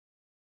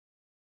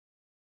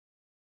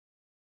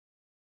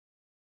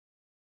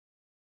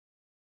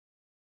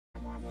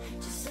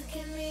Just look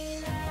at me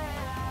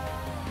now.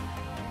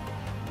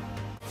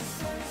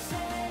 Just let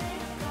it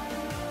go.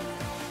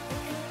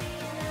 Look at me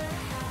now.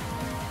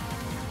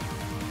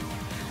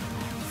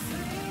 I'm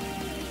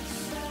free,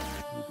 so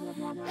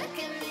look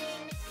at me.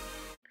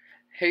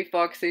 Hey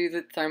Foxies,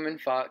 it's Simon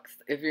Fox.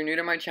 If you're new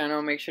to my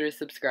channel, make sure to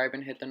subscribe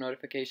and hit the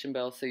notification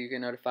bell so you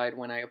get notified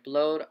when I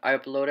upload. I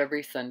upload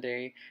every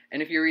Sunday,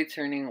 and if you're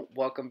returning,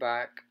 welcome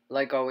back.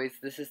 Like always,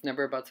 this is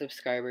never about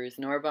subscribers,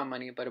 nor about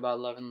money, but about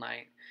love and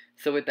light.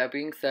 So with that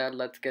being said,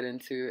 let's get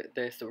into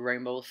this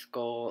rainbow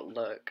skull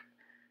look.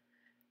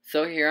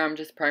 So here I'm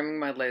just priming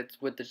my lids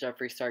with the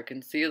Jeffree Star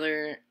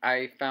concealer.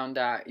 I found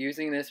that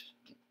using this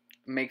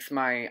makes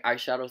my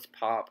eyeshadows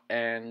pop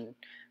and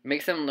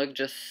makes them look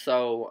just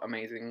so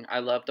amazing. I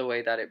love the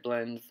way that it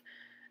blends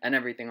and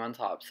everything on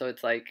top. So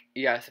it's like,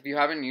 yes, if you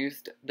haven't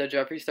used the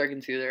Jeffree Star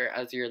concealer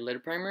as your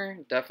lid primer,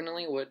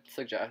 definitely would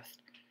suggest.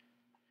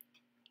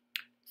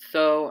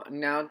 So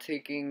now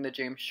taking the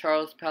James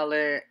Charles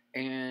palette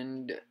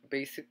and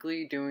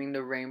basically doing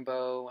the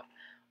rainbow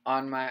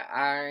on my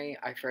eye.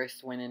 I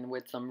first went in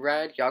with some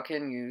red. Y'all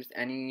can use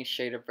any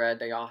shade of red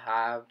that y'all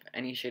have,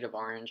 any shade of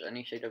orange,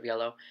 any shade of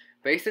yellow.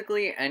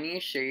 Basically, any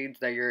shades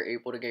that you're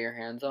able to get your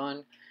hands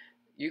on,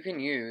 you can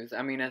use.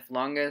 I mean, as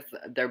long as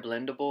they're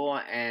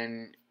blendable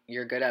and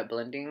you're good at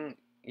blending,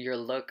 your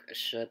look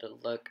should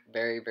look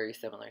very, very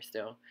similar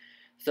still.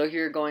 So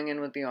here going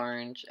in with the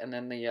orange and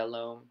then the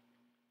yellow.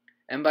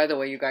 And by the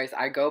way, you guys,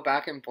 I go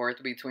back and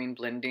forth between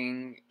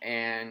blending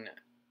and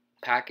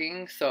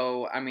packing.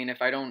 So, I mean,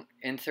 if I don't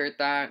insert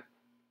that,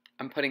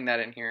 I'm putting that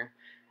in here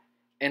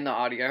in the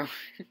audio.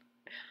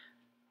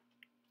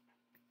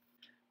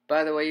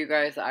 By the way, you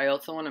guys, I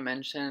also want to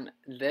mention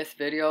this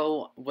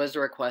video was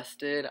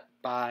requested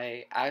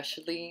by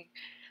Ashley.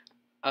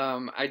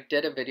 I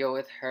did a video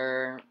with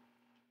her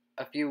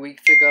a few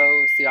weeks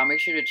ago, so y'all make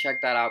sure to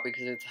check that out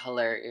because it's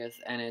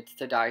hilarious and it's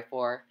to die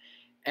for.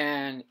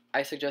 And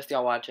I suggest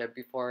y'all watch it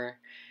before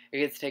it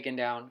gets taken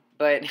down.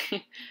 But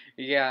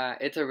yeah,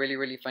 it's a really,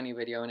 really funny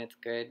video and it's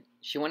good.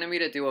 She wanted me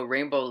to do a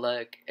rainbow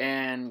look,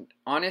 and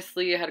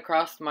honestly, it had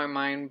crossed my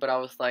mind, but I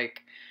was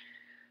like,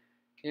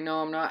 you know,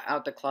 I'm not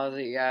out the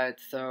closet yet,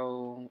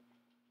 so...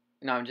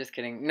 No, I'm just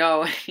kidding.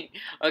 No.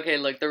 Okay,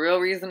 look, the real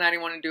reason I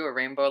didn't want to do a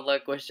rainbow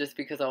look was just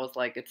because I was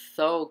like, it's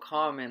so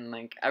common,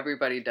 like,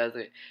 everybody does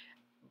it.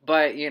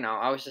 But, you know,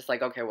 I was just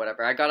like, okay,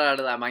 whatever. I got out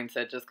of that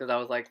mindset just because I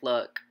was like,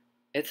 look,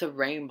 it's a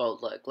rainbow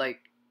look.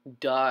 Like,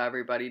 duh,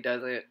 everybody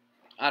does it.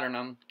 I don't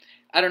know.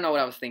 I don't know what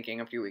I was thinking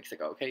a few weeks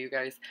ago, okay, you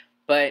guys?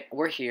 But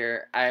we're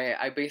here.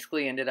 I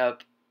basically ended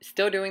up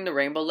still doing the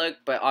rainbow look,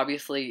 but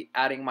obviously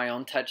adding my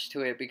own touch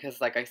to it because,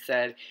 like I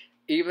said,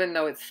 even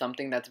though it's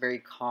something that's very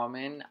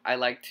common, I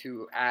like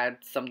to add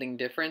something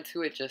different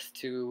to it just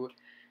to,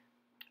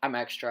 I'm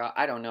extra,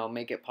 I don't know,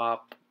 make it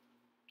pop.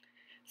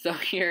 So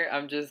here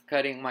I'm just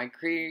cutting my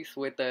crease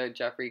with the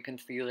Jeffree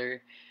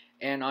concealer.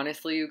 And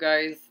honestly, you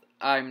guys,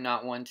 I'm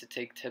not one to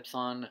take tips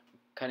on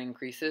cutting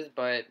creases,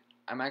 but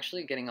I'm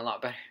actually getting a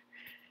lot better.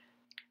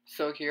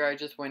 So here I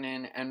just went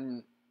in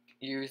and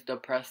used the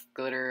pressed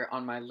glitter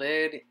on my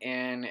lid,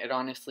 and it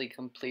honestly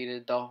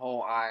completed the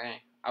whole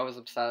eye. I was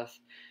obsessed.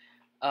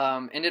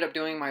 Ended up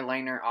doing my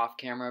liner off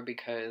camera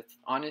because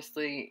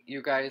honestly,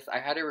 you guys, I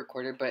had it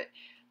recorded, but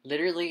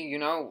literally, you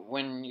know,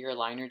 when your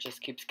liner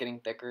just keeps getting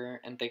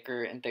thicker and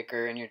thicker and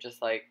thicker, and you're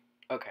just like,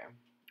 okay,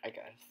 I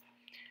guess.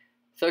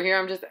 So here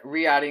I'm just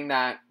re-adding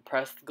that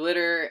pressed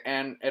glitter,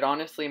 and it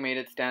honestly made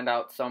it stand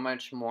out so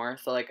much more.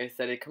 So like I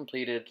said, it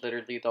completed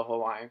literally the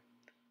whole eye.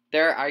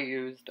 There I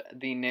used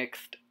the NYX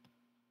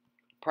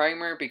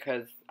primer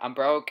because I'm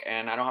broke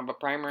and I don't have a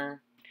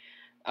primer.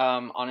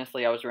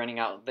 Honestly, I was running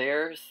out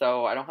there,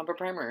 so I don't have a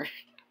primer.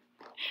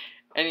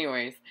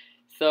 Anyways,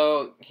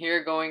 so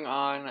here going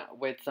on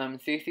with some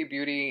CC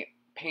Beauty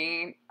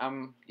paint.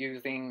 I'm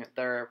using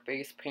their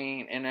face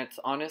paint, and it's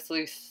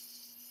honestly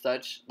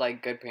such,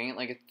 like, good paint.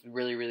 Like, it's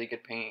really, really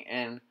good paint,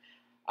 and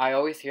I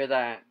always hear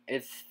that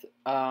it's,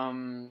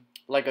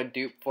 like a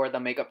dupe for the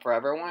Makeup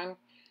Forever one.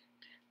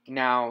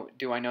 Now,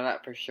 do I know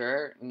that for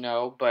sure?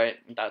 No, but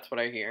that's what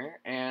I hear.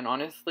 And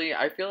honestly,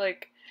 I feel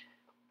like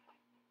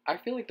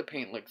the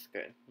paint looks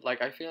good.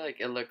 Like, I feel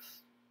like it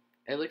looks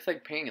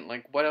like paint.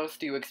 Like, what else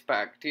do you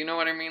expect? Do you know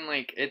what I mean?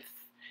 Like,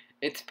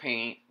 it's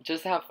paint.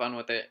 Just have fun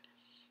with it.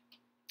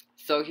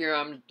 So here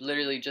I'm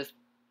literally just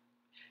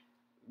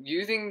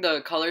using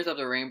the colors of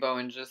the rainbow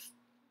and just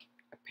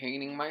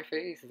painting my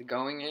face,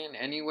 going in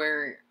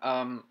anywhere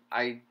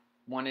I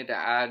wanted to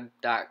add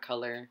that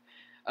color.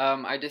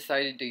 I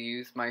decided to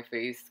use my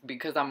face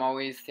because I'm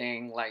always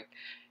saying, like,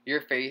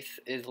 your face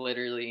is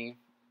literally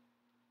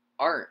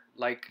art.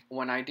 Like,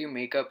 when I do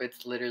makeup,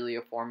 it's literally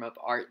a form of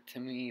art to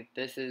me.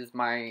 This is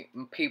my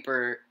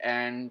paper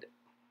and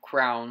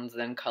crowns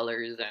and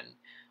colors and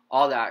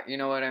all that. You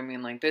know what I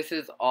mean? Like, this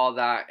is all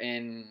that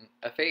in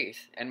a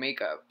face and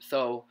makeup.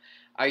 So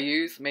I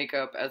use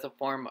makeup as a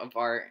form of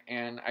art,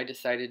 and I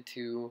decided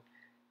to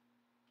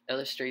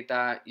illustrate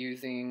that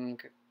using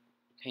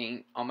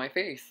paint on my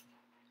face.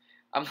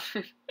 I'm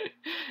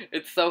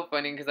it's so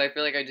funny because I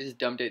feel like I just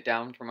dumbed it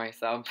down for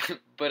myself.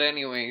 But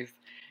anyways,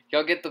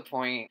 y'all get the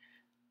point.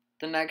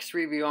 The next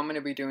review I'm going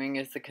to be doing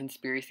is the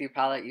Conspiracy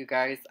palette, you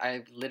guys.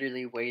 I've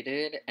literally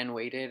waited and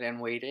waited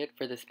and waited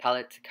for this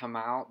palette to come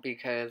out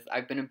because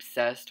I've been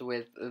obsessed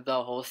with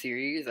the whole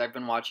series. I've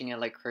been watching it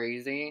like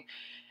crazy.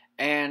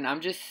 And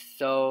I'm just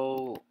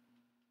so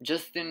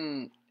just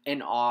in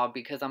awe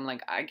because I'm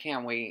like I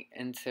can't wait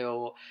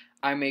until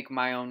I make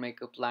my own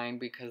makeup line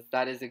because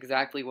that is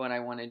exactly what I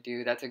want to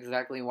do. That's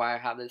exactly why I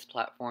have this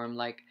platform.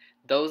 Like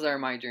those are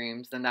my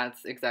dreams and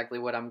that's exactly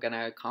what I'm going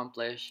to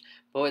accomplish.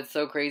 But what's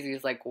so crazy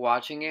is like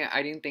watching it,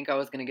 I didn't think I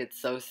was going to get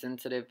so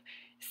sensitive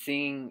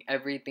seeing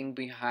everything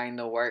behind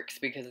the works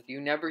because you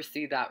never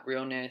see that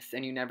realness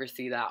and you never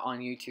see that on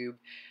YouTube.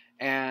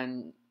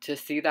 And to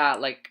see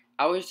that, like,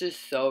 I was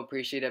just so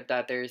appreciative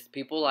that there's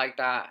people like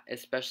that,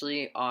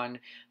 especially on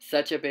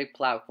such a big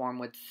platform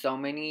with so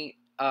many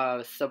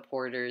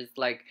supporters.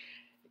 Like,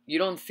 you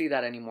don't see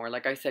that anymore.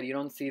 Like I said, you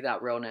don't see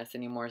that realness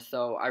anymore.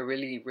 So I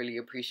really, really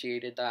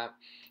appreciated that.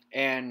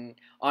 And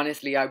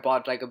honestly, I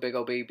bought like a big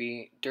old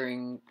baby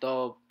during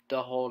the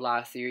whole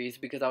last series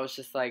because I was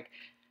just like,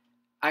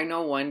 I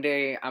know one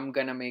day I'm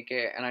gonna make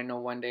it, and I know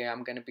one day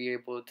I'm gonna be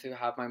able to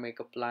have my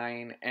makeup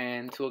line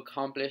and to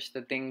accomplish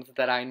the things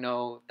that I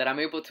know that I'm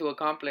able to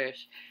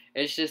accomplish.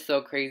 It's just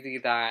so crazy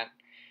that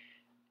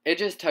it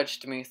just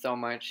touched me so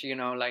much, you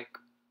know, like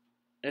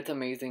it's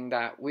amazing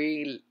that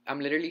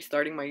I'm literally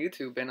starting my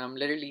YouTube and I'm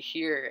literally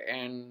here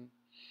and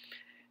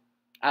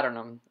I don't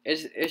know.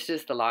 It's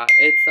just a lot.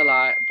 It's a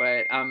lot,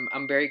 but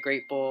I'm very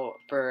grateful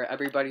for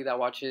everybody that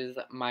watches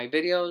my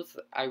videos.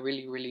 I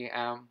really, really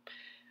am.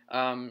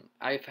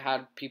 I've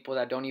had people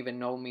that don't even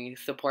know me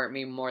support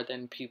me more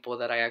than people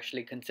that I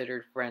actually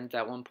considered friends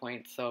at one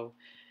point. So,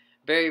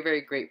 very,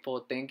 very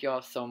grateful. Thank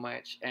y'all so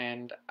much.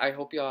 And I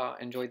hope y'all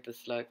enjoyed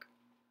this look.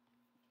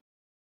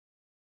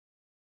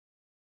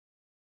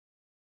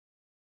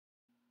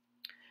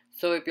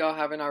 So, if y'all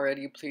haven't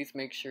already, please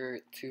make sure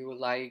to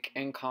like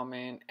and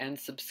comment and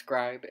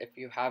subscribe if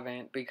you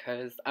haven't,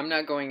 because I'm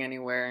not going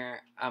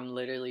anywhere. I'm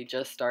literally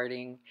just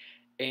starting.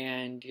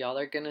 And y'all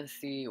are gonna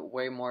see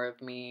way more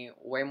of me,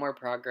 way more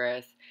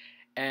progress,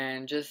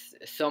 and just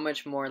so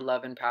much more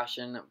love and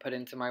passion put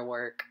into my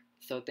work.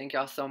 So thank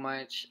y'all so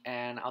much,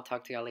 and I'll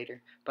talk to y'all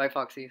later. Bye,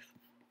 Foxies.